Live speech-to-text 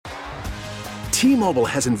T-Mobile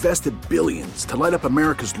has invested billions to light up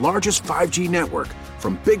America's largest 5G network,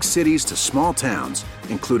 from big cities to small towns,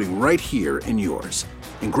 including right here in yours.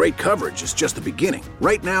 And great coverage is just the beginning.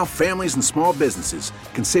 Right now, families and small businesses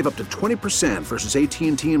can save up to 20% versus AT&T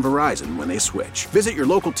and Verizon when they switch. Visit your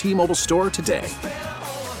local T-Mobile store today.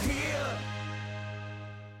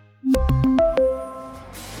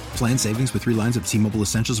 Plan savings with 3 lines of T-Mobile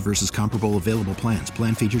Essentials versus comparable available plans.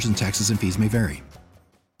 Plan features and taxes and fees may vary.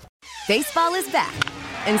 Baseball is back,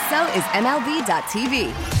 and so is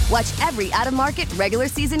MLB.tv. Watch every out-of-market regular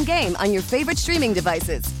season game on your favorite streaming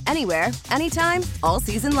devices, anywhere, anytime, all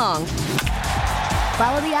season long.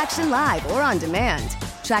 Follow the action live or on demand.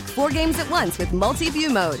 Track 4 games at once with multi-view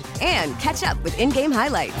mode and catch up with in-game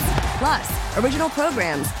highlights. Plus, original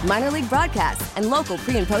programs, minor league broadcasts, and local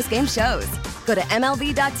pre- and post-game shows. Go to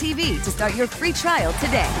MLB.tv to start your free trial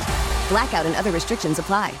today. Blackout and other restrictions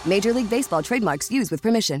apply. Major League Baseball trademarks used with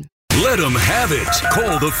permission. Let them have it.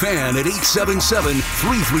 Call the Fan at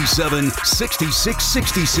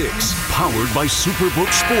 877-337-6666. Powered by Superbook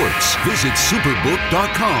Sports. Visit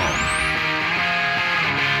superbook.com.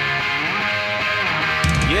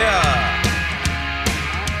 Yeah.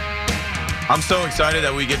 I'm so excited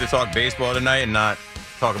that we get to talk baseball tonight and not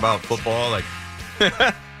talk about football. Like,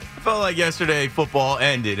 I felt like yesterday football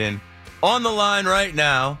ended. And on the line right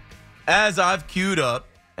now, as I've queued up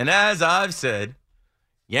and as I've said,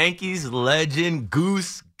 Yankees legend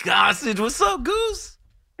Goose Gossage. What's up, Goose?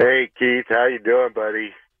 Hey, Keith. How you doing,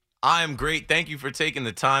 buddy? I am great. Thank you for taking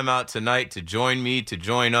the time out tonight to join me, to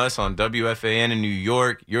join us on WFAN in New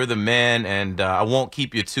York. You're the man, and I won't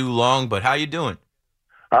keep you too long, but how you doing?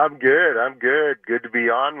 I'm good. Good to be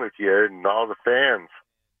on with you and all the fans.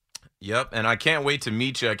 Yep, and I can't wait to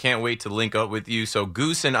meet you. I can't wait to link up with you. So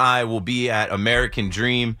Goose and I will be at American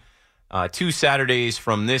Dream 2 Saturdays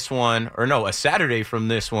from this one, or no, a Saturday from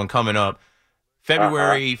this one coming up,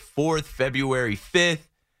 February 4th, February 5th.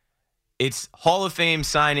 It's Hall of Fame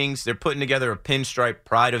signings. They're putting together a Pinstripe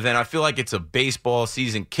Pride event. I feel like it's a baseball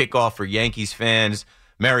season kickoff for Yankees fans.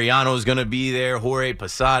 Mariano's going to be there, Jorge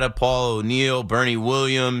Posada, Paul O'Neill, Bernie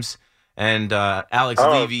Williams, and Alex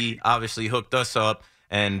Levy obviously hooked us up.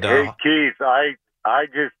 And hey, Keith, I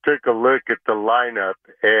just took a look at the lineup,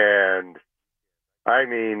 and I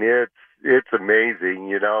mean, it's amazing,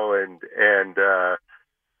 you know, and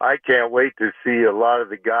I can't wait to see a lot of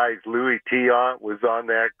the guys. Louis Tiant was on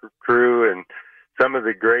that crew, and some of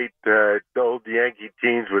the great old Yankee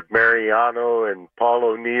teams with Mariano and Paul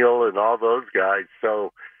O'Neill and all those guys.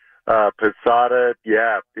 So Posada,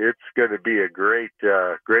 yeah, it's going to be a great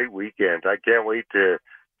weekend. I can't wait to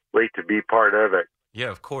be part of it. Yeah,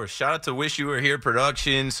 of course. Shout out to Wish You Were Here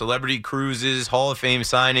Productions, Celebrity Cruises, Hall of Fame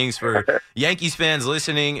signings. For Yankees fans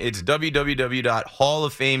listening, it's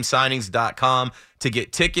www.halloffamesignings.com to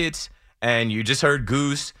get tickets. And you just heard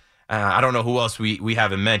Goose. I don't know who else we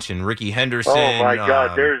haven't mentioned. Ricky Henderson. Oh, my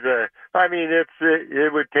God. It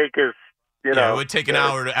would take us, you know. It would take an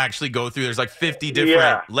hour to actually go through. There's like 50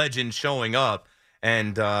 different legends showing up.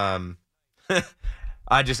 And I'm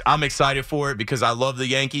excited for it because I love the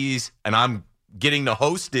Yankees, and I'm getting to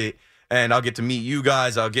host it, and I'll get to meet you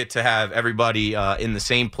guys. I'll get to have everybody in the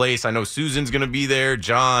same place. I know Susan's going to be there,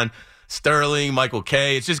 John, Sterling, Michael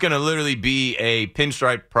K. It's just going to literally be a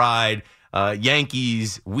Pinstripe Pride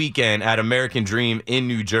Yankees weekend at American Dream in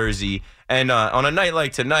New Jersey. And on a night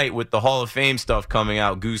like tonight with the Hall of Fame stuff coming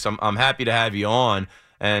out, Goose, I'm happy to have you on.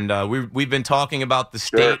 And we've been talking about the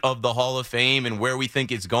state of the Hall of Fame and where we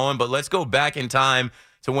think it's going, but let's go back in time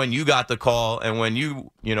to when you got the call and when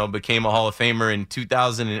you became a Hall of Famer in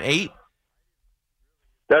 2008?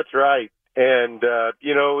 That's right. And, it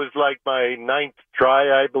was like my 9th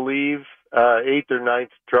try, I believe, 8th or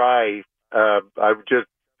 9th try. I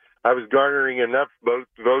was garnering enough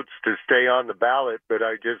votes to stay on the ballot, but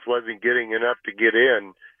I just wasn't getting enough to get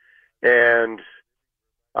in. And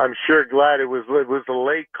I'm sure glad it was a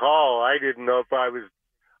late call. I didn't know if I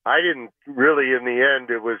didn't really, in the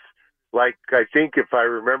end, it was, like, I think if I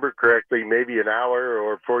remember correctly, maybe an hour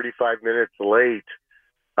or 45 minutes late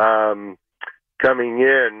coming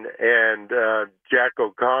in, and Jack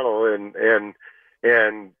O'Connell, and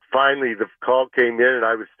finally the call came in, and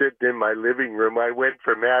I was sitting in my living room. I went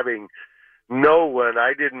from having no one.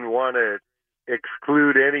 I didn't want to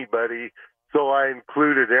exclude anybody, so I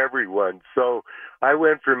included everyone. So I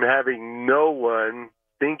went from having no one,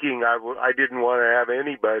 thinking I didn't want to have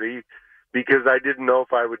anybody, because I didn't know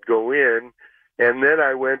if I would go in. And then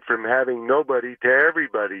I went from having nobody to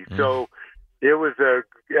everybody. So it was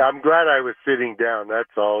I'm glad I was sitting down.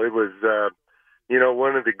 That's all. It was,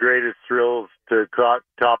 one of the greatest thrills to top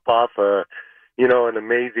off an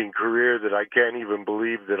amazing career that I can't even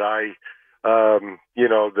believe that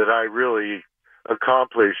that I really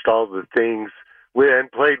accomplished all the things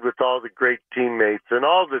and played with all the great teammates and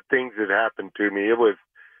all the things that happened to me. It was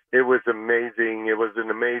amazing. It was an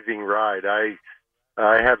amazing ride. I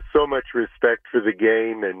have so much respect for the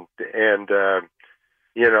game, and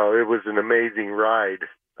it was an amazing ride.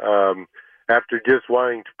 After just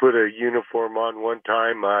wanting to put a uniform on one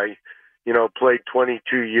time, I played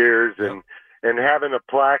 22 years, and having a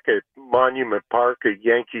plaque at Monument Park at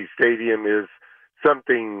Yankee Stadium is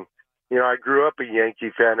something. I grew up a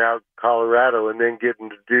Yankee fan out in Colorado, and then getting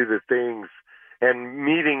to do the things and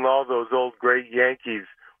meeting all those old great Yankees.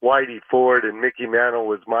 Whitey Ford and Mickey Mantle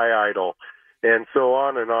was my idol, and so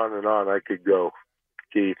on and on and on I could go,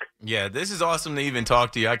 Keith. Yeah, this is awesome to even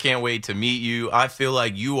talk to you. I can't wait to meet you. I feel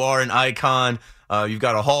like you are an icon. You've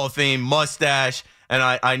got a Hall of Fame mustache, and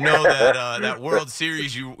I know that that World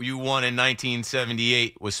Series you won in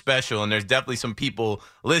 1978 was special, and there's definitely some people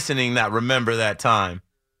listening that remember that time.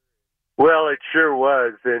 Well, it sure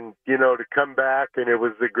was, and to come back, and it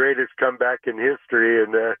was the greatest comeback in history,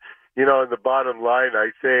 and in the bottom line,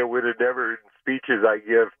 I say it would have never, in speeches I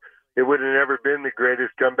give, it would have never been the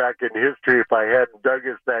greatest comeback in history if I hadn't dug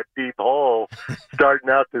us that deep hole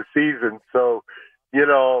starting out the season. So,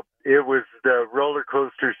 it was the roller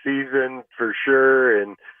coaster season for sure,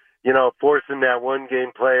 and forcing that one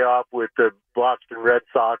game playoff with the Boston Red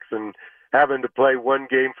Sox and having to play one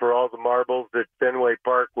game for all the marbles at Fenway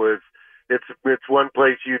Park it's one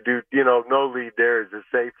place you do, no lead there is a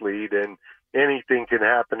safe lead, and anything can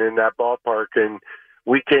happen in that ballpark. And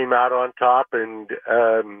we came out on top, and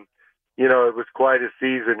it was quite a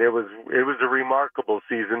season. It was a remarkable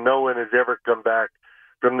season. No one has ever come back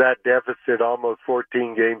from that deficit, almost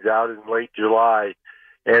 14 games out in late July,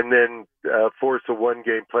 and then force a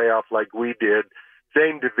one-game playoff like we did.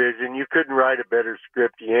 Same division. You couldn't write a better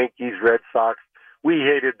script. Yankees, Red Sox. We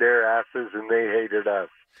hated their asses, and they hated us.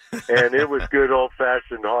 And it was good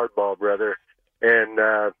old-fashioned hardball, brother. And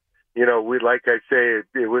we, like I say,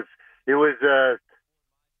 it was that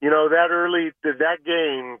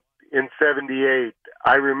game in '78.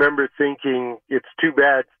 I remember thinking it's too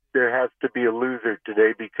bad there has to be a loser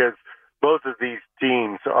today, because both of these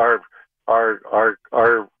teams are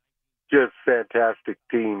just fantastic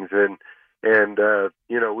teams, and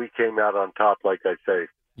we came out on top, like I say.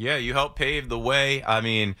 Yeah, you helped pave the way. I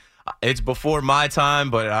mean, it's before my time,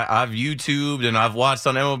 but I've YouTubed and I've watched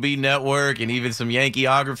on MLB Network and even some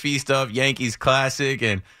Yankeeography stuff, Yankees Classic.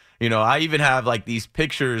 And, I even have like these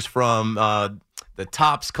pictures from the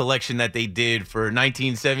Topps collection that they did for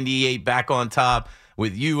 1978 back on top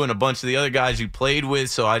with you and a bunch of the other guys you played with.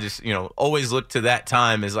 So I just, always look to that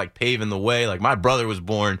time as like paving the way. Like my brother was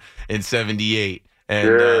born in '78. And,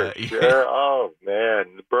 sure. Oh,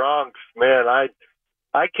 man, the Bronx, man,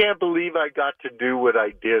 I can't believe I got to do what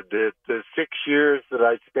I did. The 6 years that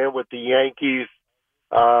I spent with the Yankees,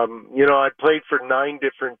 I played for 9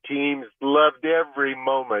 different teams, loved every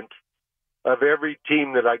moment of every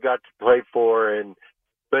team that I got to play for,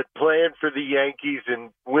 but playing for the Yankees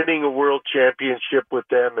and winning a world championship with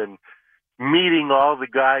them and meeting all the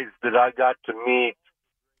guys that I got to meet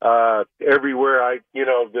everywhere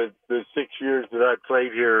the 6 years that I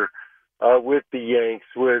played here with the Yanks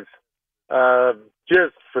was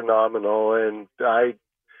just phenomenal, and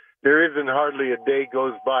there isn't hardly a day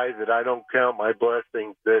goes by that I don't count my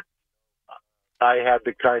blessings that I had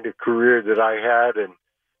the kind of career that I had, and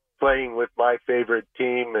playing with my favorite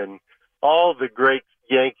team, and all the great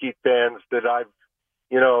Yankee fans that I've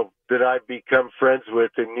become friends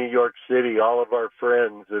with in New York City, all of our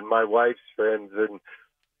friends and my wife's friends, and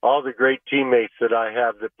all the great teammates that I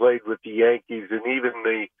have that played with the Yankees, and even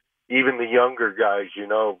the younger guys,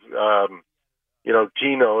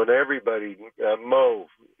 Tino and everybody, Mo,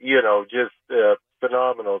 just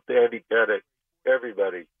phenomenal. Andy Pettit,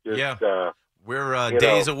 everybody. We're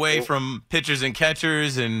days away from pitchers and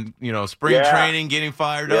catchers and, spring training, getting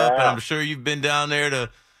fired up. And I'm sure you've been down there to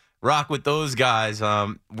rock with those guys.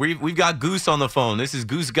 We've got Goose on the phone. This is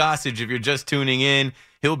Goose Gossage if you're just tuning in.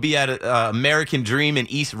 He'll be at American Dream in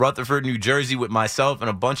East Rutherford, New Jersey with myself and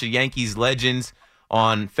a bunch of Yankees legends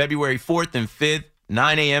on February 4th and 5th.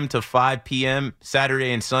 9 a.m. to 5 p.m.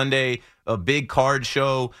 Saturday and Sunday, a big card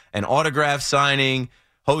show, an autograph signing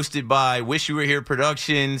hosted by Wish You Were Here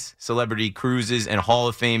Productions, Celebrity Cruises, and Hall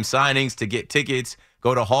of Fame Signings. To get tickets,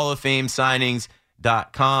 go to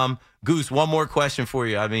hallofamesignings.com. Goose, one more question for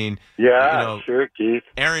you. I mean, sure, Keith.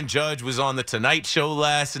 Aaron Judge was on The Tonight Show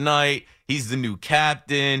last night. He's the new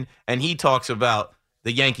captain, and he talks about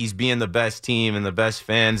the Yankees being the best team and the best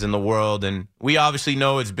fans in the world. And we obviously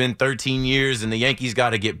know it's been 13 years and the Yankees got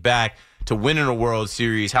to get back to winning a World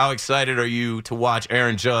Series. How excited are you to watch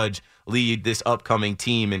Aaron Judge lead this upcoming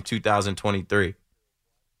team in 2023?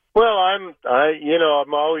 Well, I'm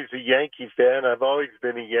always a Yankee fan. I've always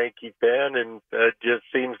been a Yankee fan, and it just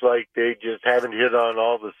seems like they just haven't hit on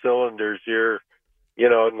all the cylinders here, in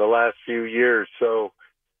the last few years. So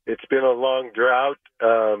it's been a long drought.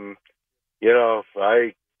 I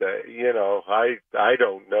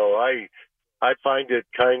don't know. I find it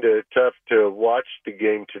kind of tough to watch the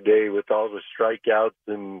game today with all the strikeouts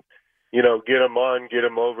and, get them on, get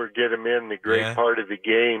them over, get them in. The great part of the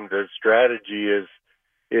game, the strategy is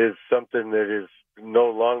something that is no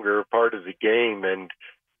longer a part of the game. And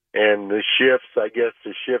the shifts, I guess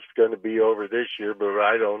the shift's going to be over this year, but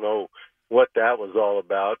I don't know what that was all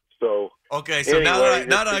about. So okay, so anyway,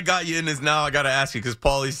 now that I got you in this, now I got to ask you because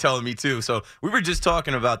Paulie's telling me too. So we were just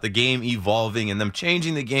talking about the game evolving and them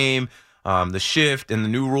changing the game, the shift and the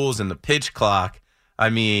new rules and the pitch clock. I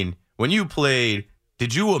mean, when you played,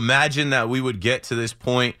 did you imagine that we would get to this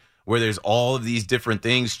point where there's all of these different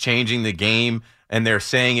things changing the game and they're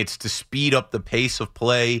saying it's to speed up the pace of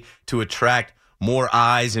play to attract more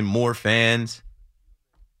eyes and more fans?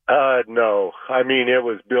 No. I mean, it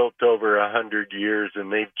was built over 100 years,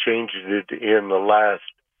 and they've changed it in the last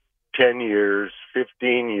 10 years,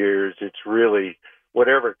 15 years. It's really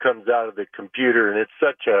whatever comes out of the computer, and it's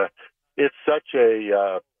such a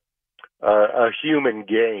human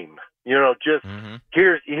game.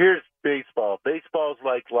 Here's baseball. Baseball's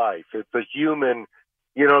like life. It's a human,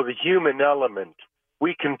 the human element.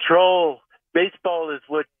 We control. Baseball is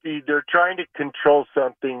what they're trying to control,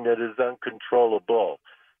 something that is uncontrollable.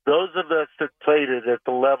 Those of us that played it at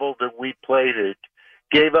the level that we played it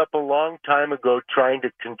gave up a long time ago trying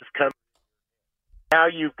to come. Now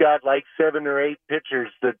you've got like 7 or 8 pitchers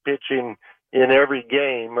that pitch in every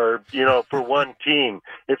game, or for one team.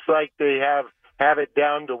 It's like they have it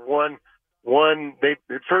down to one. They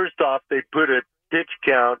first off they put a pitch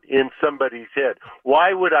count in somebody's head.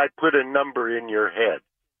 Why would I put a number in your head?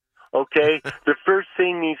 Okay, the first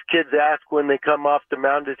thing these kids ask when they come off the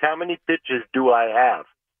mound is, how many pitches do I have?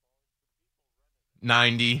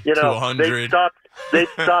 90 to 100. They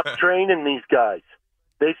stopped training these guys.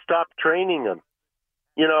 They stopped training them.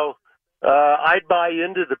 I'd buy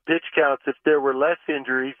into the pitch counts if there were less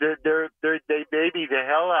injuries. They baby the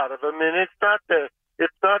hell out of them, and it's not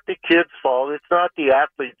the kids' fault. It's not the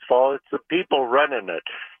athletes' fault. It's the people running it.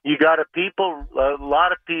 You got a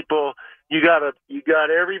lot of people. You got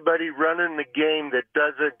everybody running the game that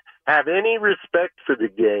doesn't have any respect for the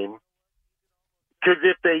game. Because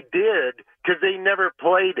if they did, because they never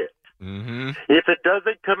played it. Mm-hmm. If it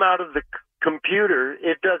doesn't come out of the computer,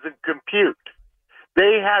 it doesn't compute.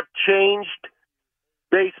 They have changed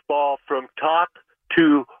baseball from top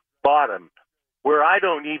to bottom, where I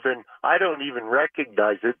don't even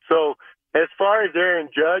recognize it. So as far as Aaron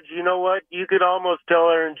Judge, you know what? You could almost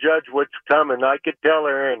tell Aaron Judge what's coming. I could tell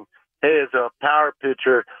Aaron, hey, as a power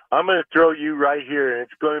pitcher, I'm going to throw you right here, and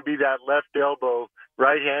it's going to be that left elbow,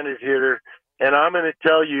 right-handed hitter. And I'm going to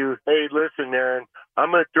tell you, hey, listen, Aaron,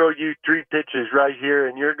 I'm going to throw you 3 pitches right here,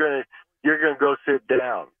 and you're going to go sit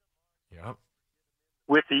down. Yep.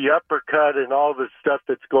 With the uppercut and all the stuff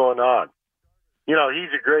that's going on.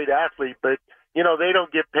 He's a great athlete, but they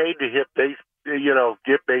don't get paid to hit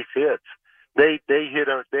get base hits. They hit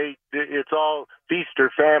it's all feast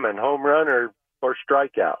or famine, home run or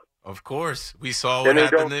strikeout. Of course, we saw what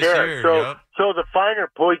happened this year. So the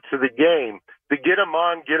finer points of the game, to get them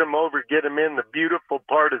on, get them over, get them in, the beautiful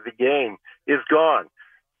part of the game is gone.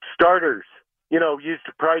 Starters, used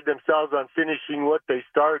to pride themselves on finishing what they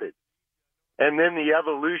started. And then the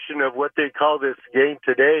evolution of what they call this game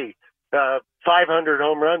today, 500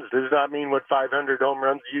 home runs does not mean what 500 home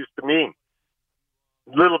runs used to mean.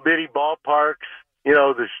 Little bitty ballparks,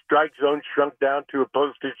 the strike zone shrunk down to a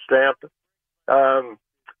postage stamp.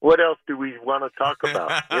 What else do we want to talk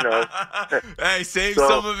about? Hey, save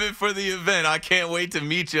some of it for the event. I can't wait to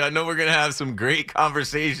meet you. I know we're going to have some great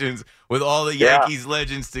conversations with all the Yankees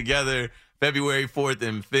legends together February 4th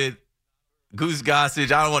and 5th. Goose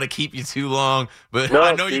Gossage, I don't want to keep you too long, but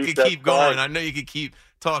I know you can keep going. I know you can keep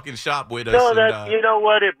talking shop with us. No, you know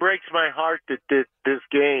what? It breaks my heart that this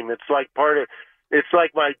game. It's like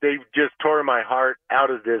they just tore my heart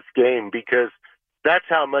out of this game, because that's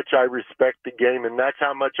how much I respect the game, and that's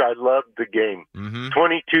how much I love the game. Mm-hmm.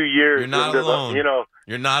 22 years You're not into alone.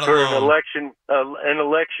 You're not for alone. An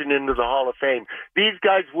election into the Hall of Fame. These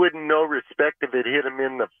guys wouldn't know respect if it hit them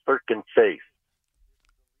in the freaking face.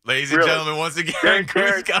 Ladies and gentlemen, once again,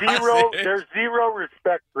 there's zero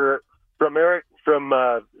respect from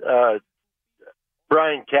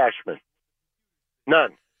Brian Cashman.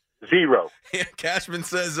 None. Zero. Yeah, Cashman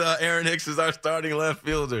says Aaron Hicks is our starting left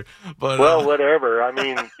fielder. But well, whatever. I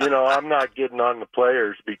mean, I'm not getting on the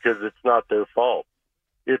players because it's not their fault.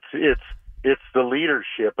 It's the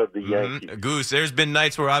leadership of the Yankees. Goose, there's been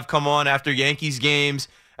nights where I've come on after Yankees games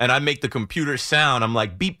and I make the computer sound. I'm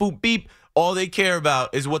like, beep, boop, beep. All they care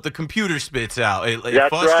about is what the computer spits out. It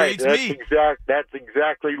frustrates me. That's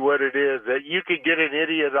exactly what it is. That you could get an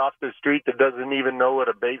idiot off the street that doesn't even know what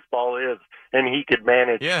a baseball is, and he could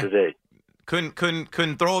manage today.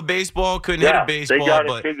 Couldn't throw a baseball, couldn't hit a baseball. They got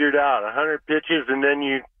it figured out. 100 pitches, and then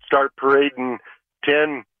you start parading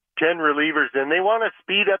 10 relievers, and they want to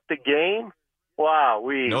speed up the game. Wow,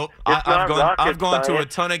 Nope. I've gone to a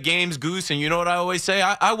ton of games, Goose, and you know what I always say?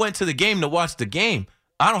 I went to the game to watch the game.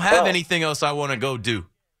 I don't have anything else I want to go do.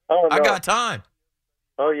 Oh, no. I got time.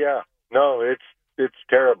 Oh yeah, no, it's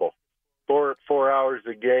terrible. 4 hours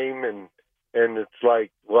a game, and it's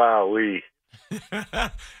like, wow, Hey,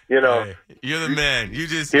 you're the man. You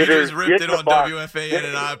just ripped it on WFAN,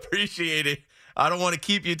 and I appreciate it. I don't want to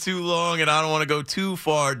keep you too long, and I don't want to go too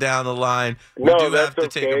far down the line. We do have to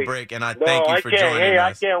take a break, and I thank you for joining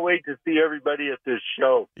us. I can't wait to see everybody at this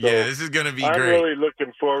show. So yeah, this is going to be great. I'm really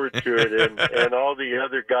looking forward to it, and all the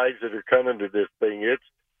other guys that are coming to this thing.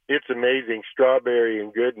 It's amazing. Strawberry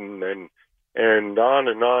and Gooden and on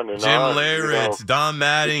and on and Jim on. Jim Leyritz, Don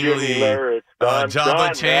Mattingly,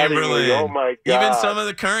 Jabba Chamberlain. Oh my God. Even some of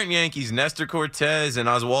the current Yankees, Nestor Cortez and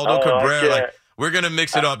Oswaldo Cabrera. We're going to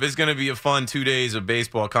mix it up. It's going to be a fun 2 days of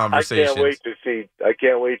baseball conversations. I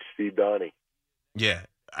can't wait to see Donnie. Yeah,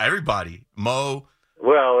 everybody. Mo.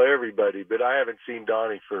 Well, everybody, but I haven't seen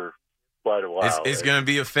Donnie for quite a while. It's going to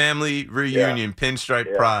be a family reunion,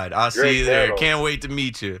 Pinstripe Pride. I'll see you there. Can't wait to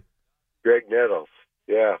meet you. Greg Nettles.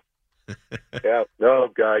 Yeah. Yeah. No,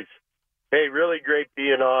 guys. Hey, really great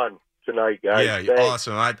being on tonight, guys. Yeah, thanks.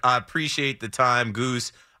 Awesome. I appreciate the time,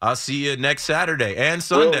 Goose. I'll see you next Saturday and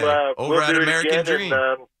Sunday over at American Dream.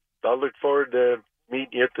 And, I'll look forward to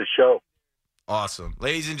meeting you at the show. Awesome.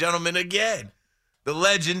 Ladies and gentlemen, again, the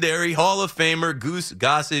legendary Hall of Famer Goose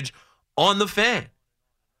Gossage on the Fan.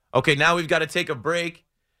 Okay, now we've got to take a break,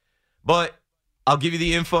 but I'll give you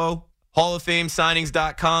the info.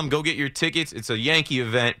 HallOfFameSignings.com. Go get your tickets. It's a Yankee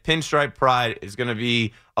event. Pinstripe Pride is going to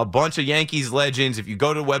be a bunch of Yankees legends. If you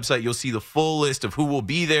go to the website, you'll see the full list of who will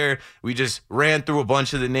be there. We just ran through a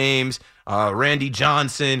bunch of the names. Randy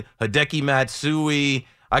Johnson, Hideki Matsui.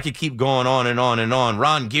 I could keep going on and on and on.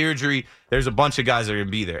 Ron Guidry. There's a bunch of guys that are going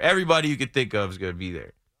to be there. Everybody you could think of is going to be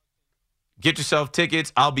there. Get yourself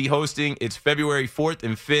tickets. I'll be hosting. It's February 4th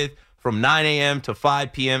and 5th. From 9 a.m. to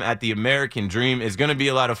 5 p.m. at the American Dream. Is going to be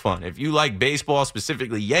a lot of fun. If you like baseball,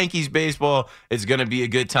 specifically Yankees baseball, it's going to be a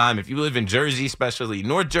good time. If you live in Jersey, especially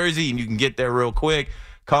North Jersey, and you can get there real quick,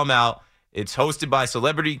 come out. It's hosted by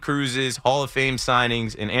Celebrity Cruises, Hall of Fame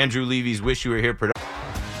Signings, and Andrew Levy's Wish You Were Here production.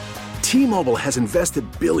 T-Mobile has invested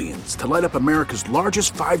billions to light up America's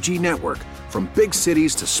largest 5G network, from big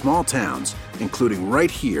cities to small towns, including right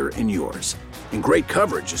here in yours. And great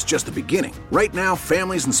coverage is just the beginning. Right now,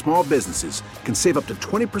 families and small businesses can save up to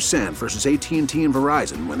 20% versus AT&T and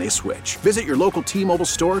Verizon when they switch. Visit your local T-Mobile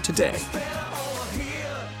store today.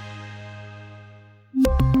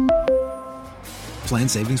 Plan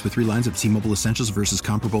savings with 3 lines of T-Mobile Essentials versus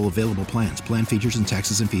comparable available plans. Plan features and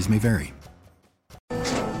taxes and fees may vary.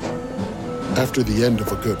 After the end of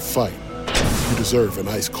a good fight, you deserve an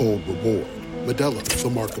ice-cold reward. Modelo is the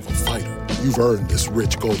mark of a fighter. You've earned this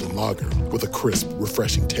rich golden lager with a crisp,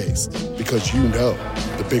 refreshing taste. Because you know,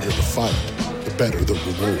 the bigger the fight, the better the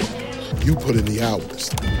reward. You put in the hours,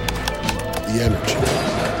 the energy,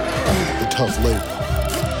 the tough labor.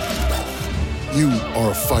 You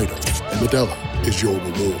are a fighter, and Modelo is your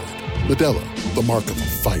reward. Modelo, the mark of a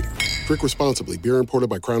fighter. Drink responsibly. Beer imported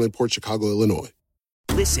by Crown Imports, Chicago, Illinois.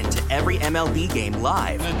 Listen to every MLB game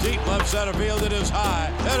live. In the deep left center field, it is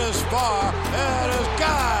high, it is far, it is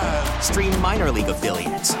gone. Stream minor league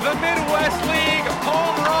affiliates. The Midwest League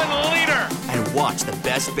home run leader. And watch the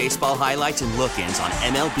best baseball highlights and look-ins on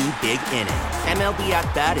MLB Big Inning. MLB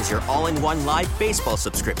At Bat is your all-in-one live baseball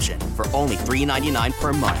subscription for only $3.99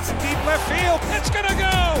 per month. Deep left field, it's gonna go.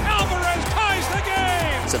 Alvarez ties the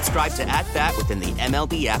game. Subscribe to At Bat within the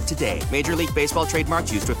MLB app today. Major League Baseball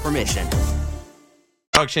trademarks used with permission.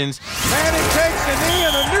 Manning takes the knee,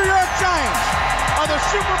 and the New York Giants are the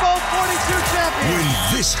Super Bowl 42 champions.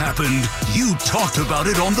 When this happened, you talked about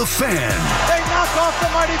it on The Fan. They knock off the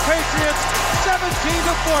mighty Patriots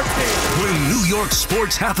 17-14. When New York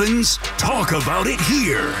sports happens, talk about it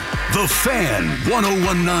here. The Fan,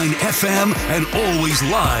 101.9 FM, and always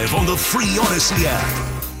live on the free Odyssey app.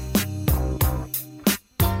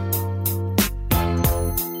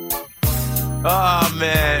 Oh,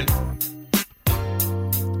 man.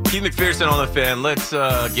 Keith McPherson on the Fan. Let's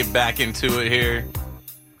get back into it here.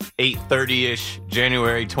 8:30-ish,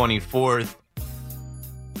 January 24th.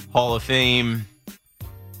 Hall of Fame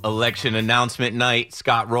election announcement night.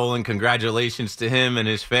 Scott Rowland, congratulations to him and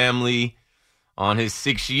his family on his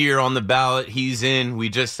 6th year on the ballot. He's in. We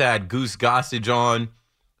just had Goose Gossage on,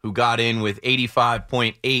 who got in with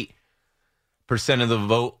 85.8% of the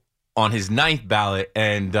vote on his 9th ballot,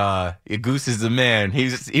 and Goose is the man. He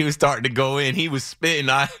was starting to go in. He was spitting.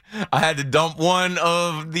 I had to dump one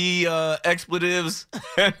of the expletives.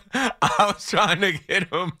 I was trying to get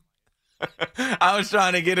him. I was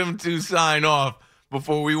trying to get him to sign off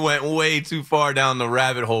before we went way too far down the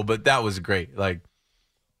rabbit hole. But that was great. Like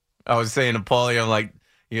I was saying to Paulie, I'm like,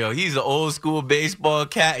 he's an old school baseball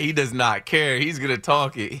cat. He does not care. He's gonna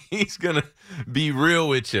talk it. He's gonna be real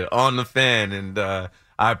with you on the Fan, and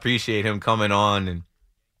I appreciate him coming on. And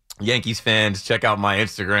Yankees fans, check out my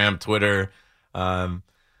Instagram, Twitter,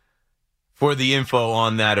 for the info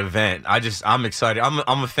on that event. I'm excited.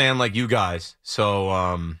 I'm a fan like you guys.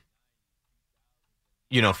 So,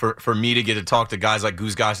 for me to get to talk to guys like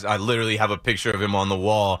Goose Gossage, I literally have a picture of him on the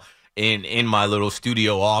wall in my little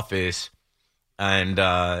studio office. And,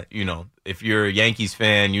 if you're a Yankees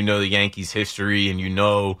fan, you know the Yankees history and you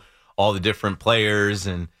know all the different players,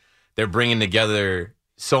 and they're bringing together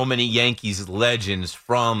so many Yankees legends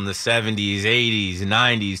from the 70s, 80s,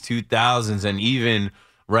 90s, 2000s, and even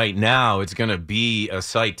right now, it's going to be a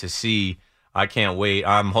sight to see. I can't wait.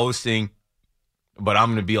 I'm hosting, but I'm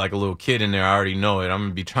going to be like a little kid in there. I already know it. I'm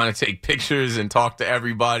going to be trying to take pictures and talk to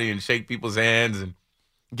everybody and shake people's hands and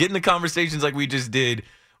get in the conversations like we just did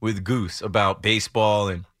with Goose about baseball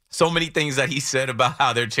and so many things that he said about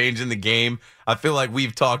how they're changing the game. I feel like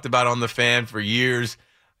we've talked about on the Fan for years.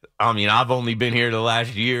 I mean, I've only been here the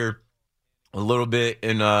last year, a little bit,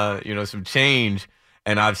 and some change,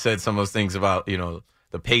 and I've said some of those things about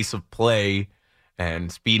the pace of play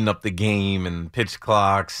and speeding up the game and pitch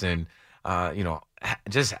clocks and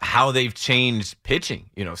just how they've changed pitching.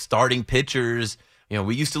 Starting pitchers.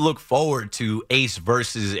 We used to look forward to ace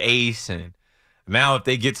versus ace, and now if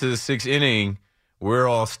they get to the 6th inning, we're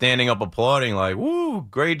all standing up applauding like, "Woo,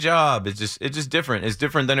 great job!" It's just different. It's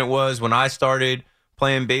different than it was when I started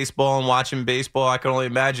playing baseball and watching baseball. I can only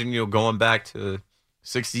imagine, going back to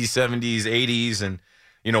 60s, 70s, 80s, and,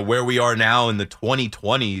 where we are now in the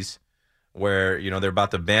 2020s, where, they're about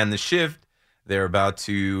to ban the shift. They're about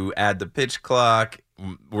to add the pitch clock.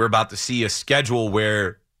 We're about to see a schedule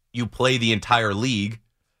where you play the entire league.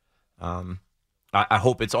 I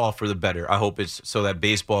hope it's all for the better. I hope it's so that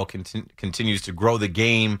baseball continues to grow the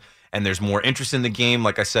game and there's more interest in the game.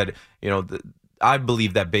 Like I said, I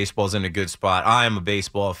believe that baseball's in a good spot. I am a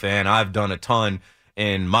baseball fan. I've done a ton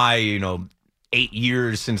in my, 8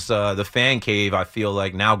 years since the Fan Cave. I feel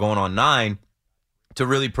like now going on 9 to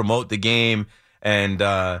really promote the game and,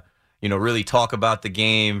 really talk about the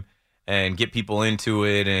game and get people into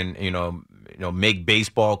it and, make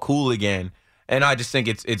baseball cool again. And I just think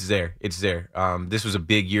it's there. It's there. This was a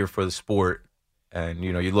big year for the sport. And,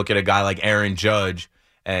 you look at a guy like Aaron Judge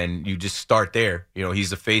and you just start there. He's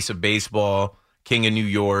the face of baseball. King of New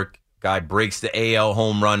York, guy breaks the AL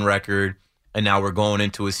home run record, and now we're going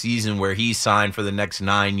into a season where he's signed for the next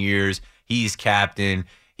 9 years. He's captain.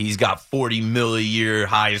 He's got $40 million a year,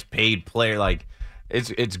 highest paid player. Like,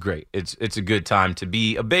 it's great. It's a good time to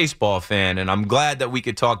be a baseball fan, and I'm glad that we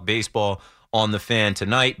could talk baseball on the Fan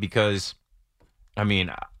tonight because, I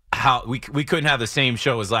mean, how we couldn't have the same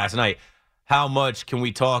show as last night. How much can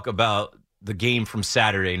we talk about the game from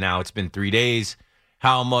Saturday now? It's been 3 days.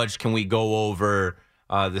 How much can we go over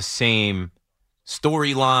the same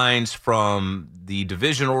storylines from the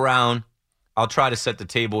divisional round? I'll try to set the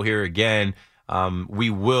table here again. We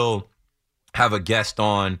will have a guest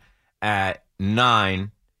on at 9,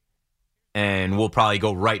 and we'll probably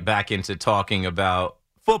go right back into talking about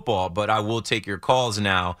football. But I will take your calls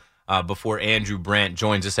now before Andrew Brandt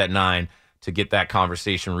joins us at 9 to get that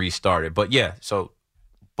conversation restarted. But, yeah, so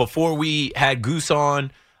before we had Goose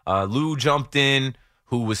on, Lou jumped in,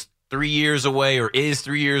 who was 3 years away or is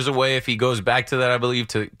 3 years away if he goes back to that, I believe,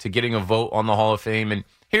 to getting a vote on the Hall of Fame. And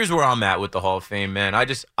here's where I'm at with the Hall of Fame, man. I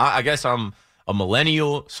guess I'm a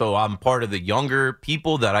millennial, so I'm part of the younger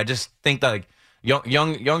people that I just think that like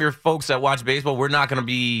younger folks that watch baseball, we're not going to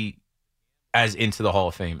be as into the Hall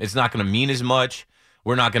of Fame. It's not going to mean as much.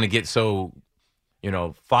 We're not going to get so,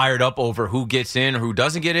 fired up over who gets in or who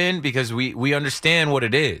doesn't get in because we understand what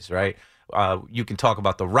it is, right? You can talk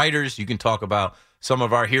about the writers. You can talk about some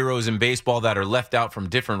of our heroes in baseball that are left out from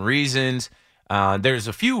different reasons. There's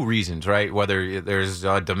a few reasons, right? Whether there's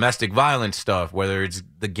domestic violence stuff, whether it's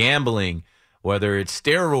the gambling, whether it's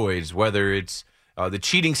steroids, whether it's The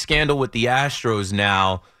cheating scandal with the Astros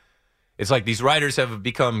now, it's like these writers have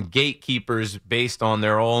become gatekeepers based on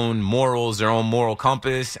their own morals, their own moral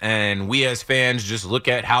compass, and we as fans just look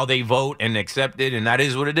at how they vote and accept it, and that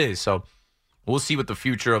is what it is. So we'll see what the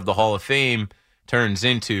future of the Hall of Fame turns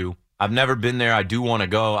into. I've never been there. I do want to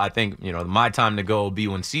go. I think, my time to go will be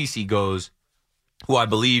when CeCe goes, who I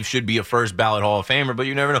believe should be a first ballot Hall of Famer, but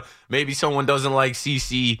you never know. Maybe someone doesn't like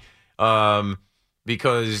CeCe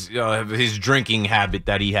because of his drinking habit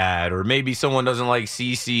that he had, or maybe someone doesn't like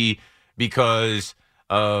CeCe because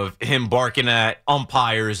of him barking at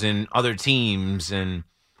umpires and other teams and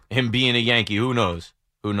him being a Yankee. Who knows?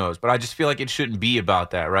 But I just feel like it shouldn't be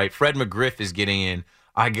about that, right? Fred McGriff is getting in.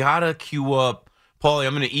 I got to queue up. Paulie,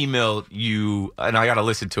 I'm going to email you, and I got to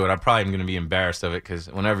listen to it. I probably am going to be embarrassed of it because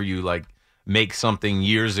whenever you, make something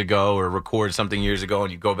years ago or record something years ago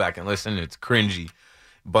and you go back and listen, it's cringy.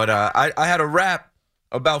 But I had a rap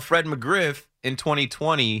about Fred McGriff in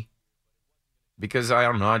 2020 because I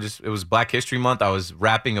don't know, it was Black History Month. I was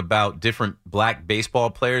rapping about different black baseball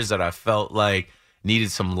players that I felt like needed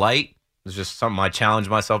some light. It was just something I challenged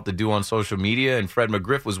myself to do on social media, and Fred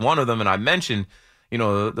McGriff was one of them. And I mentioned,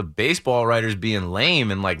 the baseball writers being lame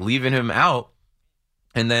and leaving him out.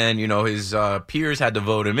 And then, his peers had to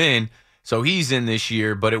vote him in. So he's in this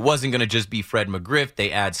year, but it wasn't going to just be Fred McGriff.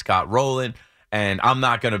 They add Scott Rowland, and I'm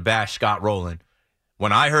not going to bash Scott Rowland.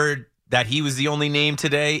 When I heard that he was the only name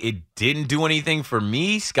today, it didn't do anything for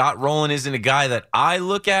me. Scott Rowland isn't a guy that I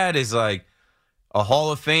look at as like a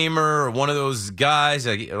Hall of Famer or one of those guys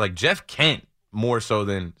like Jeff Kent more so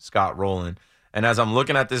than Scott Rowland. And as I'm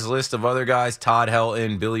looking at this list of other guys, Todd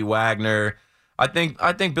Helton, Billy Wagner, I think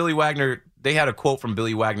Billy Wagner, they had a quote from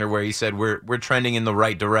Billy Wagner where he said, we're trending in the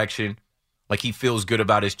right direction. Like he feels good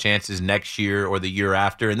about his chances next year or the year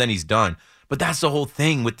after, and then he's done. But that's the whole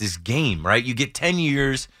thing with this game, right? You get 10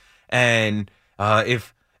 years, and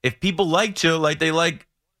if people liked you like they like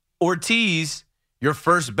Ortiz, you're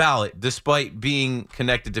first ballot, despite being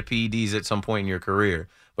connected to PEDs at some point in your career.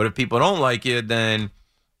 But if people don't like you, then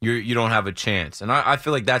you don't have a chance. And I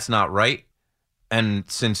feel like that's not right. And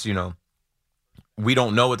since, we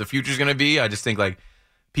don't know what the future is going to be, I just think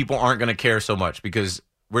people aren't going to care so much because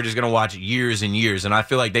we're just going to watch years and years. And I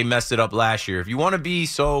feel like they messed it up last year. If you want to be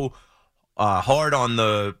so hard on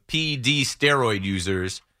the PED steroid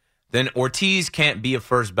users, then Ortiz can't be a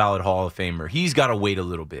first ballot Hall of Famer. He's got to wait a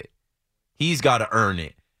little bit. He's got to earn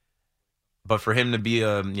it. But for him to be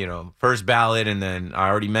a, first ballot, and then I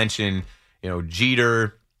already mentioned,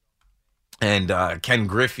 Jeter and Ken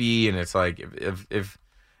Griffey, and it's like if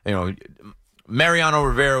Mariano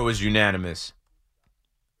Rivera was unanimous.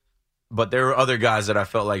 But there were other guys that I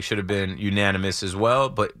felt like should have been unanimous as well.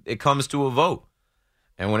 But it comes to a vote.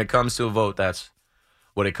 And when it comes to a vote, that's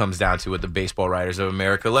what it comes down to with the Baseball Writers of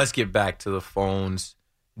America. Let's get back to the phones.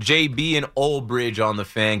 JB and Old Bridge on the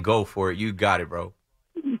Fan. Go for it. You got it, bro.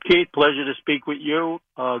 Keith, pleasure to speak with you.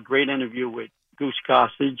 Great interview with Goose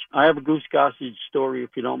Gossage. I have a Goose Gossage story, if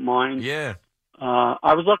you don't mind. Yeah.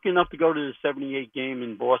 I was lucky enough to go to the 78 game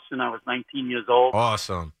in Boston. I was 19 years old.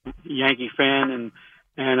 Awesome. Yankee fan,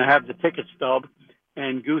 and I have the ticket stub,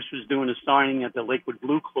 and Goose was doing a signing at the Lakewood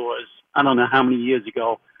Blue Claws, I don't know how many years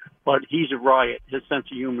ago, but he's a riot. His sense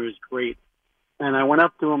of humor is great. And I went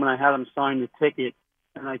up to him, and I had him sign the ticket,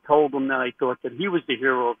 and I told him that I thought that he was the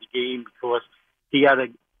hero of the game because he had to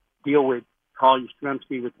deal with Carl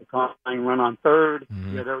Yastrzemski with the tying run on third.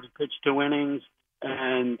 Mm-hmm. He had already pitched 2 innings,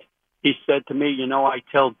 and he said to me, I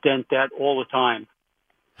tell Dent that all the time.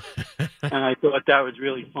 And I thought that was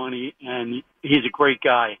really funny, and he's a great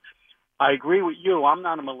guy. I agree with you. I'm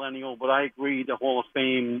not a millennial, but I agree the Hall of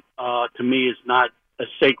Fame, to me, is not as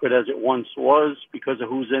sacred as it once was because of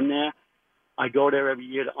who's in there. I go there every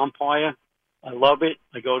year to umpire. I love it.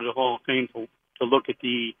 I go to the Hall of Fame to look at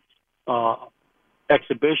the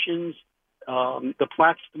exhibitions. The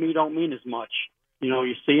plaques to me don't mean as much.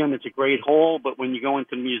 You see them, it's a great hall, but when you go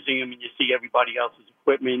into the museum and you see everybody else's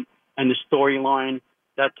equipment and the storyline,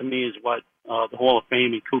 that to me is what the Hall of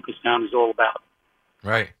Fame in Cooperstown is all about.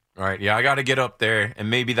 Right. Yeah, I got to get up there,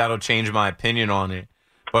 and maybe that'll change my opinion on it.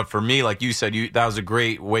 But for me, like you said, that was a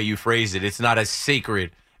great way you phrased it. It's not as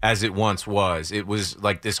sacred as it once was. It was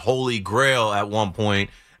like this holy grail at one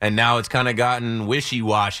point, and now it's kind of gotten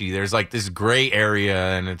wishy-washy. There's like this gray area,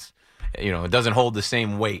 and it's, it doesn't hold the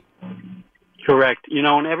same weight. Correct.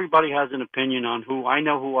 And everybody has an opinion on who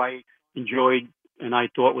I enjoyed and I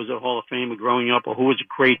thought was a Hall of Famer growing up, or who was a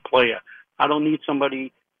great player. I don't need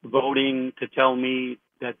somebody voting to tell me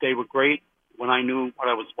that they were great when I knew what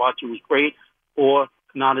I was watching was great or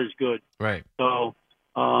not as good. Right. So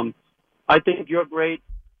I think you're great.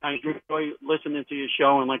 I enjoy listening to your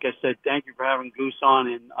show, and like I said, thank you for having Goose on.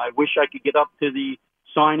 And I wish I could get up to the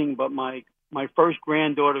signing, but my first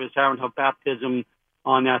granddaughter is having her baptism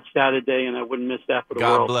on that Saturday, and I wouldn't miss that for the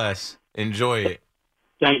world. God bless. Enjoy it.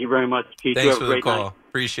 Thank you very much, Keith. Thanks you have for a the great call. night.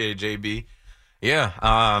 Appreciate it, JB. Yeah,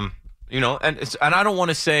 and I don't want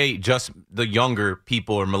to say just the younger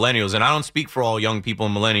people or millennials, and I don't speak for all young people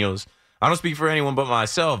and millennials. I don't speak for anyone but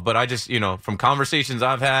myself, but I just, from conversations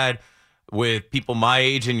I've had with people my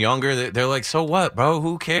age and younger, they're like, so what, bro?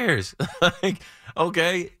 Who cares? Like,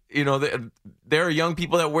 okay, there are young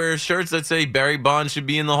people that wear shirts that say Barry Bonds should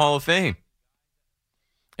be in the Hall of Fame.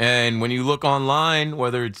 And when you look online,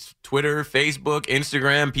 whether it's Twitter, Facebook,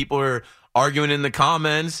 Instagram, people are arguing in the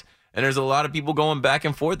comments, and there's a lot of people going back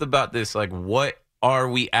and forth about this. Like, what are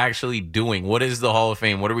we actually doing? What is the Hall of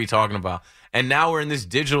Fame? What are we talking about? And now we're in this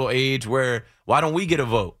digital age where, why don't we get a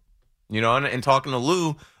vote? And talking to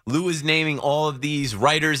Lou is naming all of these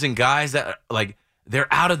writers and guys that, like,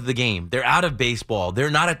 they're out of the game. They're out of baseball. They're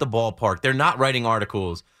not at the ballpark. They're not writing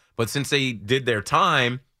articles. But since they did their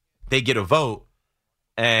time, they get a vote.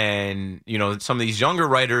 And, some of these younger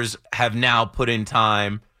writers have now put in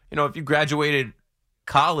time. If you graduated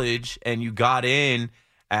college and you got in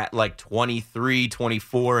at like 23,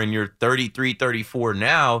 24, and you're 33, 34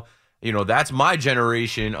 now, that's my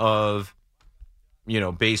generation of,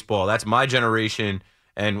 baseball. That's my generation.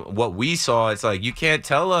 And what we saw, it's like, you can't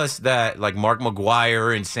tell us that like Mark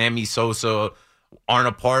McGwire and Sammy Sosa aren't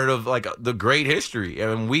a part of like the great history.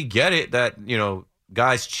 And we get it that,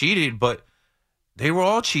 guys cheated, but they were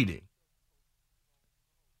all cheating.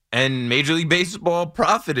 And Major League Baseball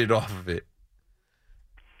profited off of it.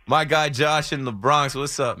 My guy Josh in the Bronx,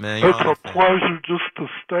 what's up, man? It's a pleasure just to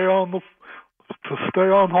stay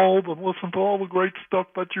on hold and listen to all the great stuff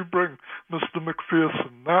that you bring, Mr.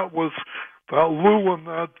 McPherson. That Lou and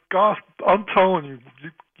that gosh, I'm telling you,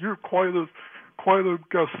 you're quite a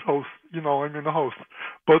guest host. A host.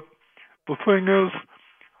 But the thing is,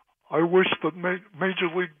 I wish that Major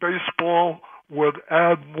League Baseball would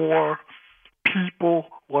add more people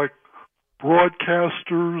like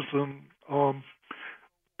broadcasters and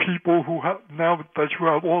people who have, now that you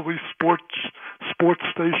have all these sports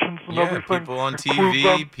stations and everything. People on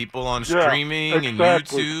TV, people on streaming and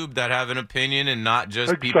YouTube that have an opinion, and not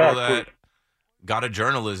just people that got a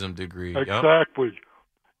journalism degree. Exactly.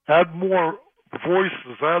 Yep. Add more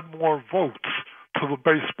voices, add more votes to the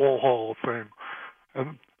Baseball Hall of Fame.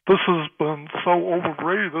 And this has been so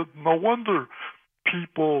overrated. No wonder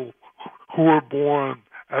people who were born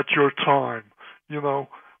at your time,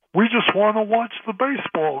 we just want to watch the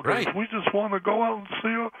baseball games. Right. We just want to go out and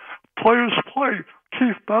see players play.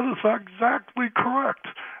 Keith, that is exactly correct.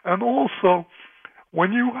 And also,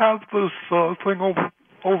 when you have this thing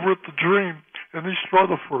over at the Dream in East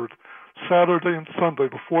Rutherford, Saturday and Sunday,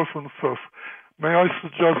 the 4th and the 5th, may I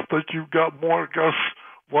suggest that you got more guests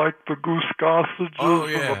like the Goose Gossages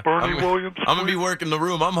and the Bernie Williams? I'm going to be working the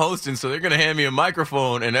room. I'm hosting, so they're going to hand me a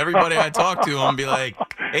microphone, and everybody I talk to, I'm going to be like,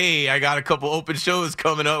 hey, I got a couple open shows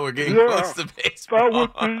coming up. We're getting close to baseball. That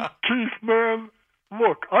would be, Keith, man.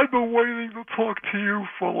 Look, I've been waiting to talk to you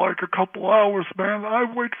for like a couple hours, man. I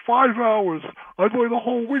wait 5 hours. I'd wait a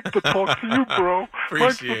whole week to talk to you, bro.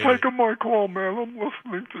 Thanks for taking my call, man. I'm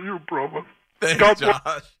listening to you, brother. Thanks,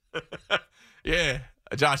 Josh. Yeah,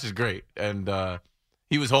 Josh is great. And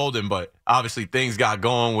he was holding, but obviously things got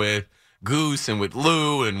going with Goose and with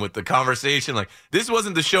Lou and with the conversation. Like, this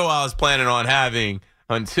wasn't the show I was planning on having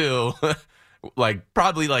until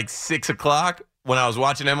probably 6 o'clock when I was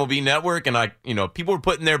watching MLB Network, and people were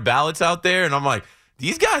putting their ballots out there, and I'm like,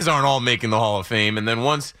 these guys aren't all making the Hall of Fame. And then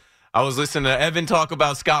once I was listening to Evan talk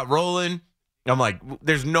about Scott Rowland, I'm like,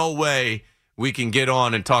 there's no way we can get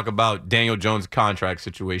on and talk about Daniel Jones' contract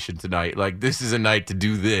situation tonight. Like, this is a night to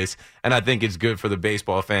do this, and I think it's good for the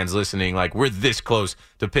baseball fans listening. Like, we're this close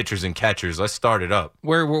to pitchers and catchers. Let's start it up.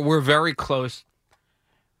 We're very close.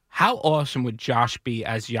 How awesome would Josh be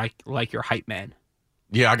as like your hype man?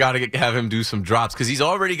 Yeah, I got to have him do some drops because he's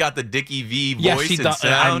already got the Dickie V voice and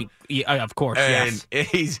sound. Of course, and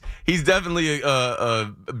he's definitely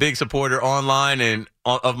a big supporter online and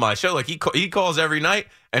of my show. Like, he calls every night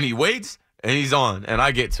and he waits and he's on, and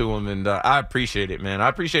I get to him, and I appreciate it, man. I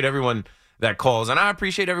appreciate everyone that calls, and I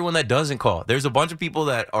appreciate everyone that doesn't call. There's a bunch of people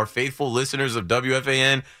that are faithful listeners of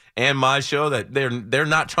WFAN and my show that they're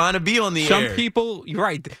not trying to be on the air. Some people, you're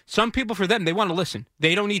right. Some people, for them, they want to listen.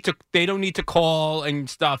 They don't need to call and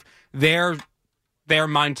stuff. Their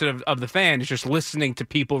mindset of the fan is just listening to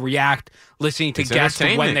people react, listening to guests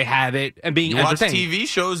when they have it, and being entertained. You watch TV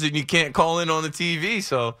shows and you can't call in on the TV.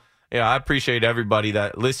 So yeah, I appreciate everybody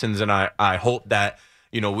that listens, and I hope that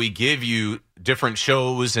we give you different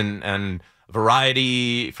shows and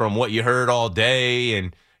variety from what you heard all day.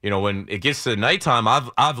 And, when it gets to nighttime,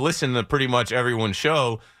 I've listened to pretty much everyone's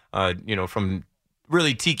show, from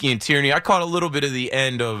really Tiki and Tierney. I caught a little bit of the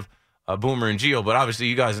end of Boomer and Gio, but obviously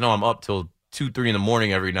you guys know I'm up till 2-3 in the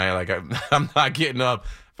morning every night. Like I'm not getting up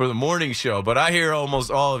for the morning show, but I hear almost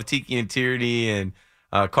all of Tiki and Tierney and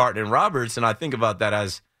Carton and Roberts, and I think about that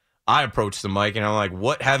as I approach the mic, and I'm like,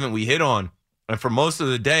 what haven't we hit on? And for most of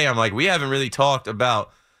the day, I'm like, we haven't really talked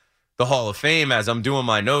about the Hall of Fame as I'm doing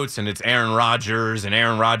my notes, and it's Aaron Rodgers and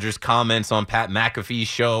Aaron Rodgers' comments on Pat McAfee's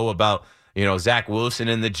show about, Zach Wilson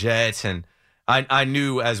and the Jets. And I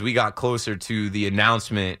knew as we got closer to the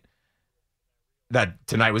announcement that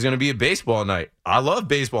tonight was going to be a baseball night. I love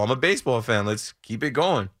baseball. I'm a baseball fan. Let's keep it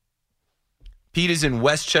going. Pete is in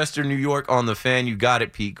Westchester, New York on the Fan. You got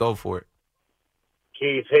it, Pete. Go for it.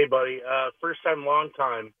 Keith, hey, buddy. First time, long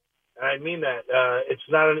time. And I mean that. It's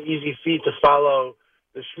not an easy feat to follow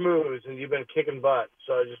the schmooze, and you've been kicking butt.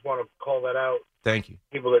 So I just want to call that out. Thank you.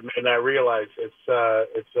 People that may not realize it's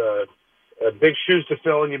a big shoes to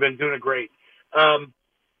fill, and you've been doing it great.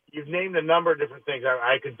 You've named a number of different things.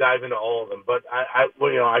 I could dive into all of them, but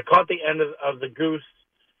I caught the end of the Goose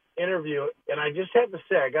interview, and I just have to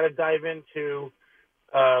say I got to dive into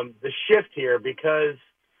the shift here because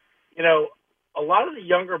a lot of the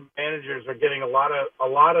younger managers are getting a lot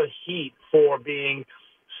of heat for being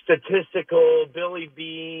statistical, Billy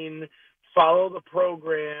Bean, follow the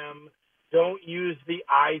program, don't use the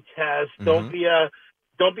eye test, don't be a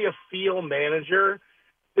feel manager.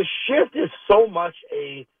 The shift is so much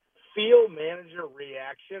a feel manager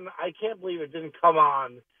reaction. I can't believe it didn't come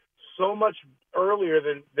on so much earlier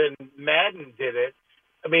than Madden did it.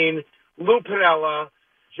 I mean, Lou Piniella,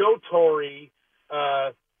 Joe Torre, you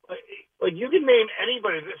can name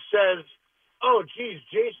anybody that says, oh, geez,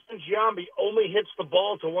 Jason Giambi only hits the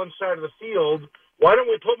ball to one side of the field. Why don't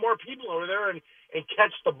we put more people over there and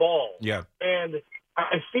catch the ball? Yeah. And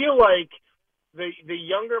I feel like the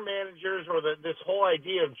younger managers or this whole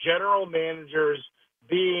idea of general managers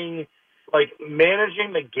being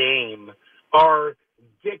managing the game are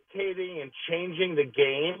dictating and changing the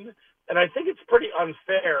game. And I think it's pretty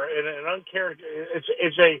unfair and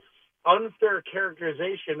it's a unfair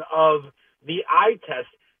characterization of the eye test.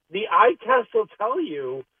 The eye test will tell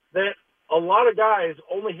you that a lot of guys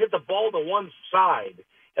only hit the ball to one side.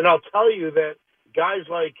 And I'll tell you that guys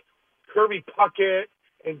like Kirby Puckett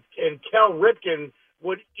and Cal Ripken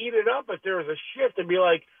would eat it up if there was a shift and be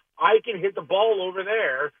like, I can hit the ball over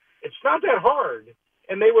there. It's not that hard.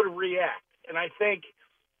 And they would react. And I think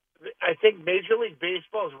Major League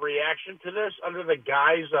Baseball's reaction to this under the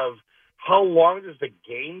guise of how long does the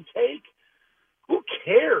game take? Who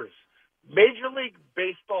cares? Major League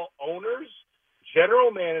Baseball owners,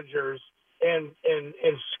 general managers, and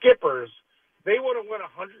skippers, they want to win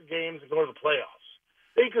 100 games and go to the playoffs.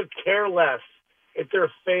 They could care less if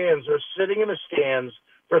their fans are sitting in the stands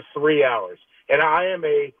for 3 hours. And I am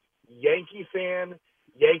a Yankee fan,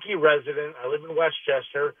 Yankee resident. I live in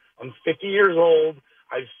Westchester. I'm 50 years old.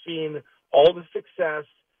 I've seen all the success,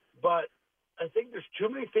 but I think there's too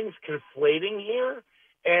many things conflating here.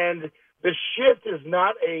 And the shift is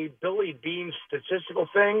not a Billy Bean statistical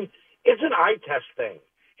thing. It's an eye test thing.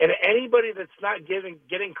 And anybody that's not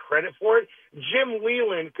getting credit for it, Jim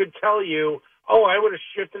Whelan could tell you, oh, I would have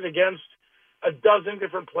shifted against a dozen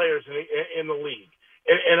different players in the league.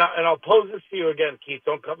 And I'll pose this to you again, Keith.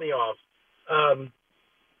 Don't cut me off,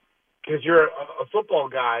 because you're a football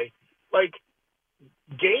guy. Like,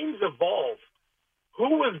 games evolve. Who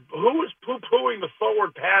was poo-pooing the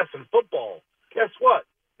forward pass in football? Guess what?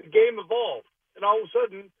 The game evolved, and all of a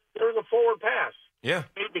sudden there was a forward pass. Yeah,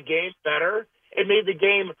 it made the game better. It made the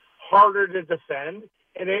game harder to defend,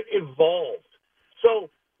 and it evolved. So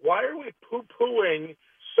why are we poo-pooing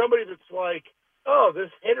somebody that's like, oh, this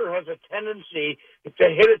hitter has a tendency to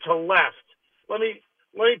hit it to left. Let me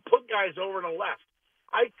put guys over to left.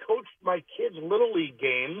 I coached my kids' Little League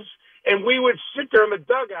games, and we would sit there in the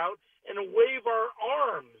dugout and wave our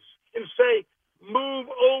arms and say, move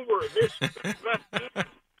over.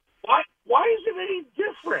 Why is it any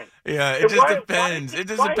different? Yeah, it just depends. It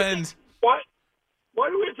just depends. Why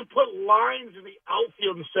do we have to put lines in the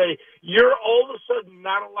outfield and say, you're all of a sudden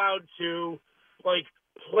not allowed to,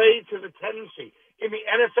 play to the tendency? In the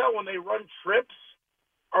NFL, when they run trips,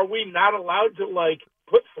 are we not allowed to,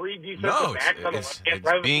 put three defensive backs on the left-hand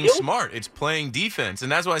side of the being field? smart. It's playing defense.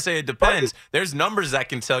 And that's why I say it depends. There's numbers that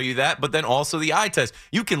can tell you that, but then also the eye test.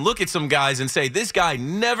 You can look at some guys and say, this guy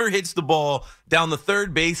never hits the ball down the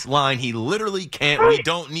third base line. He literally can't. Right. We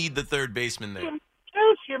don't need the third baseman there.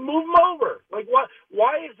 Yes, you move him over.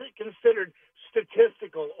 Why is it considered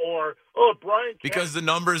statistical or Brian. Because the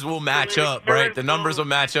numbers will match up, right? The numbers will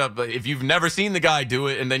match up. But if you've never seen the guy do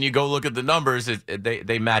it, and then you go look at the numbers,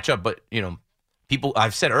 they match up. But people.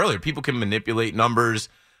 I've said earlier, people can manipulate numbers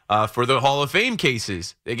for the Hall of Fame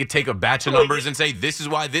cases. They could take a batch of numbers and say this is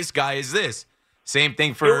why this guy is this. Same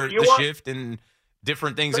thing for the shift and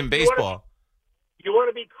different things in baseball. You want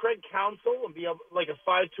to be Craig Counsell and be like a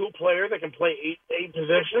 5-tool player that can play eight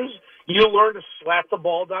positions? You learn to slap the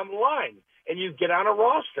ball down the line, and you get on a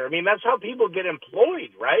roster. I mean, that's how people get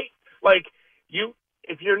employed, right? Like,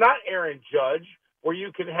 if you're not Aaron Judge, where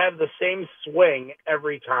you can have the same swing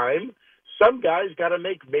every time, some guys got to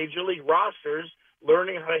make major league rosters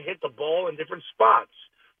learning how to hit the ball in different spots.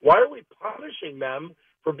 Why are we punishing them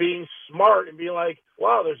for being smart and being like,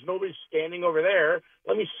 wow, there's nobody standing over there.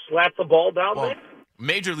 Let me slap the ball down there.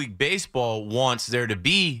 Major League Baseball wants there to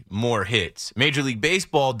be more hits. Major League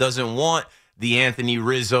Baseball doesn't want the Anthony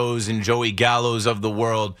Rizzos and Joey Gallos of the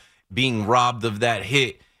world being robbed of that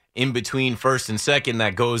hit in between first and second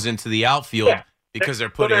that goes into the outfield because they're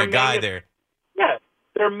putting a guy there. Yeah,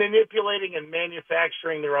 they're manipulating and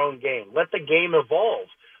manufacturing their own game. Let the game evolve.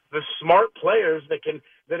 The smart players that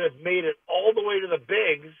have made it all the way to the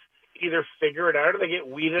bigs either figure it out or they get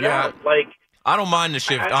weeded out. Like, I don't mind the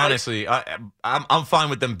shift, honestly. I'm fine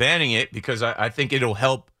with them banning it because I think it'll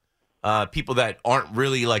help people that aren't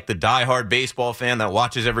really like the diehard baseball fan that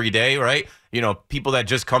watches every day, right? People that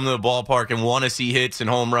just come to the ballpark and want to see hits and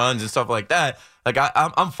home runs and stuff like that. Like,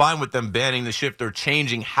 I'm fine with them banning the shift or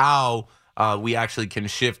changing how we actually can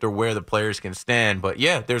shift or where the players can stand. But,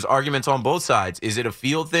 yeah, there's arguments on both sides. Is it a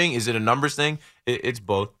field thing? Is it a numbers thing? It's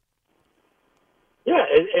both. Yeah,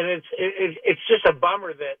 and it's just a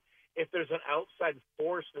bummer that if there's an outside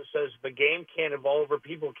force that says the game can't evolve or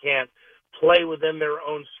people can't play within their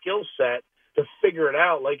own skill set to figure it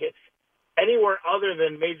out, like anywhere other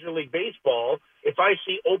than Major League Baseball, if I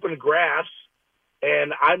see open grass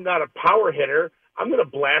and I'm not a power hitter, I'm going to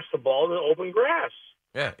blast the ball to open grass.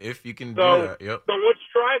 Yeah, if you can do that. Yep. So what's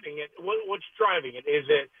driving it? What's driving it? Is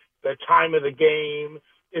it the time of the game?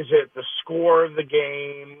 Is it the score of the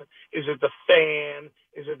game? Is it the fan?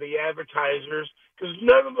 Is it the advertisers? Because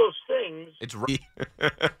none of those things. It's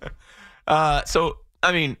so,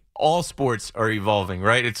 I mean, all sports are evolving,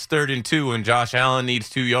 right? It's 3rd and 2, and Josh Allen needs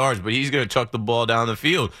 2 yards, but he's going to chuck the ball down the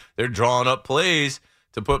field. They're drawing up plays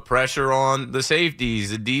to put pressure on the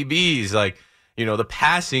safeties, the DBs. Like, the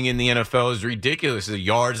passing in the NFL is ridiculous. The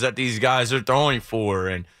yards that these guys are throwing for,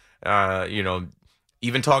 and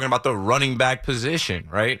even talking about the running back position,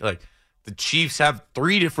 right? Like, the Chiefs have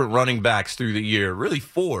 3 different running backs through the year, really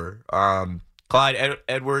 4. Clyde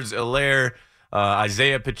Edwards-Helaire,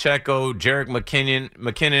 Isaiah Pacheco, Jerick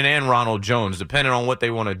McKinnon, and Ronald Jones, depending on what they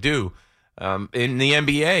want to do. In the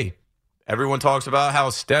NBA, everyone talks about how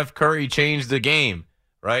Steph Curry changed the game,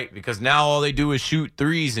 right? Because now all they do is shoot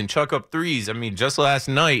threes and chuck up threes. I mean, just last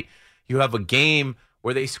night, you have a game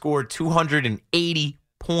where they scored 280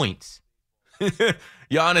 points.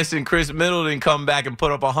 Giannis and Chris Middleton come back and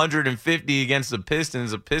put up 150 against the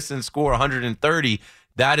Pistons. The Pistons score 130.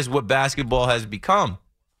 That is what basketball has become.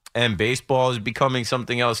 And baseball is becoming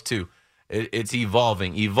something else too. It's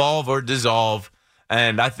evolving. Evolve or dissolve.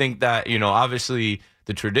 And I think that, obviously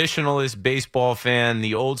the traditionalist baseball fan,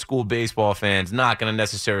 the old school baseball fan's not going to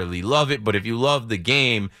necessarily love it. But if you love the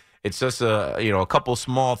game, it's just a couple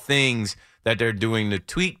small things that they're doing to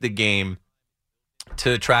tweak the game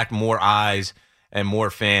to attract more eyes and more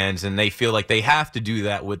fans. And they feel like they have to do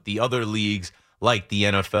that with the other leagues like the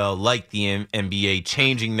NFL, like the NBA,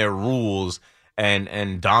 changing their rules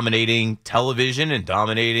and dominating television and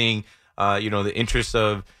dominating, the interests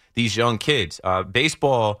of these young kids.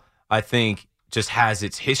 Baseball, I think, just has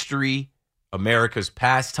its history, America's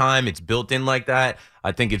pastime. It's built in like that.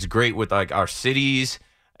 I think it's great with like our cities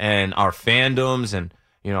and our fandoms. And,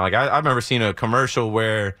 I remember seeing a commercial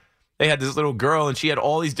where they had this little girl and she had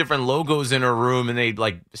all these different logos in her room and they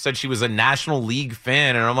said she was a National League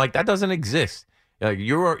fan. And I'm like, that doesn't exist.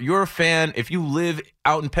 You're a fan. If you live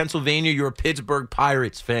out in Pennsylvania, you're a Pittsburgh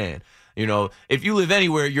Pirates fan. If you live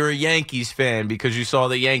anywhere, you're a Yankees fan because you saw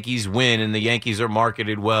the Yankees win and the Yankees are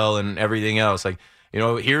marketed well and everything else.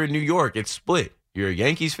 Here in New York, it's split. You're a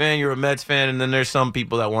Yankees fan, you're a Mets fan, and then there's some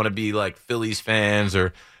people that want to be like Phillies fans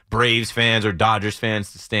or Braves fans or Dodgers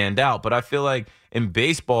fans to stand out. But I feel like in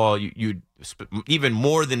baseball, you even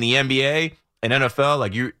more than the NBA and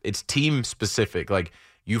NFL, it's team specific. Like,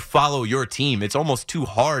 you follow your team. It's almost too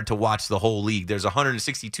hard to watch the whole league. There's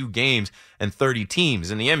 162 games and 30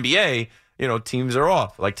 teams. In the NBA, teams are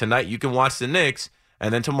off. Like tonight, you can watch the Knicks,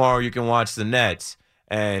 and then tomorrow you can watch the Nets.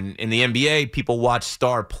 And in the NBA, people watch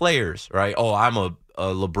star players, right? Oh, I'm a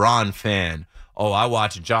a LeBron fan. Oh, I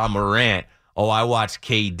watch John Morant. Oh, I watch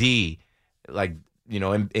KD. Like, you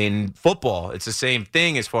know, in football, it's the same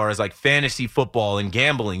thing as far as like fantasy football and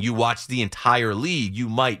gambling. You watch the entire league. You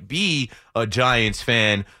might be a Giants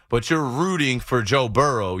fan, but you're rooting for Joe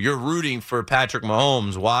Burrow. You're rooting for Patrick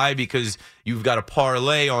Mahomes. Why? Because you've got a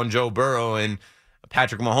parlay on Joe Burrow, and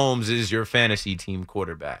Patrick Mahomes is your fantasy team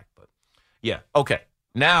quarterback. But yeah, okay.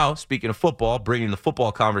 Now, speaking of football, bringing the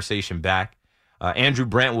football conversation back, Andrew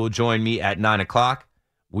Brandt will join me at 9 o'clock.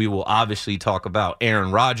 We will obviously talk about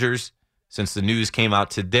Aaron Rodgers, since the news came out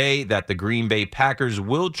today that the Green Bay Packers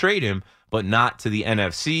will trade him, but not to the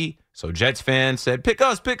NFC. So Jets fans said, pick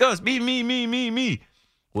us, me.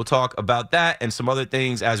 We'll talk about that and some other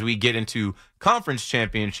things as we get into conference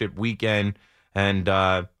championship weekend, and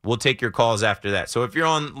we'll take your calls after that. So if you're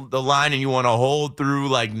on the line and you want to hold through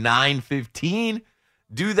like 9:15,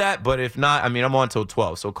 do that. But if not, I mean, I'm on till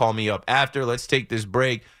 12, so call me up after. Let's take this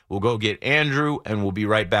break. We'll go get Andrew, and we'll be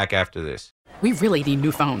right back after this. We really need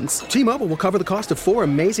new phones. T-Mobile will cover the cost of 4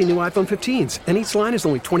 amazing new iPhone 15s, and each line is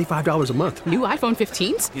only $25 a month. New iPhone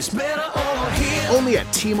 15s? It's better over here. Only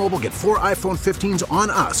at T-Mobile, get 4 iPhone 15s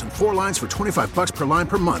on us and 4 lines for $25 per line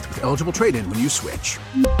per month with eligible trade-in when you switch.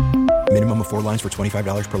 Minimum of 4 lines for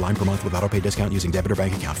 $25 per line per month with autopay discount using debit or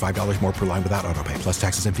bank account. $5 more per line without autopay, plus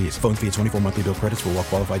taxes and fees. Phone fee at 24 monthly bill credits for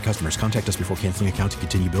well-qualified customers. Contact us before canceling account to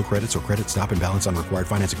continue bill credits or credit stop and balance on required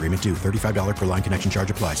finance agreement due. $35 per line connection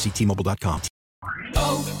charge applies. See T-Mobile.com.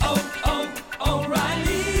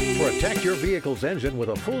 O'Reilly. Protect your vehicle's engine with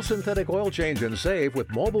a full synthetic oil change and save with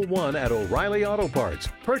Mobil 1 at O'Reilly Auto Parts.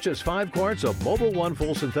 Purchase 5 quarts of Mobil 1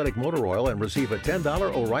 full synthetic motor oil and receive a $10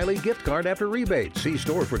 O'Reilly gift card after rebate. See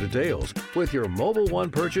store for details. With your Mobil 1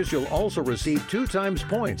 purchase, you'll also receive 2 times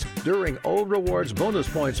points during O Rewards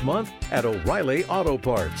Bonus Points Month at O'Reilly Auto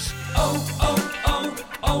Parts.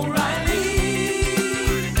 O'Reilly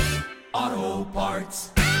Auto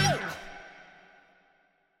Parts.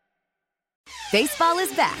 Baseball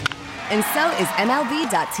is back, and so is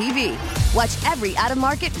MLB.tv. Watch every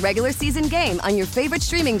out-of-market regular season game on your favorite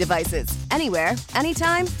streaming devices, anywhere,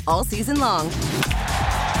 anytime, all season long.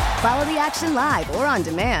 Follow the action live or on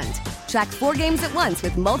demand. Track 4 games at once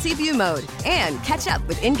with multi-view mode and catch up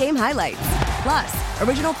with in-game highlights. Plus,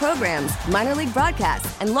 original programs, minor league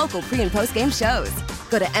broadcasts, and local pre- and post-game shows.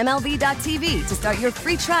 Go to MLB.tv to start your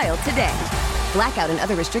free trial today. Blackout and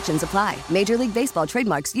other restrictions apply. Major League Baseball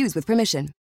trademarks used with permission.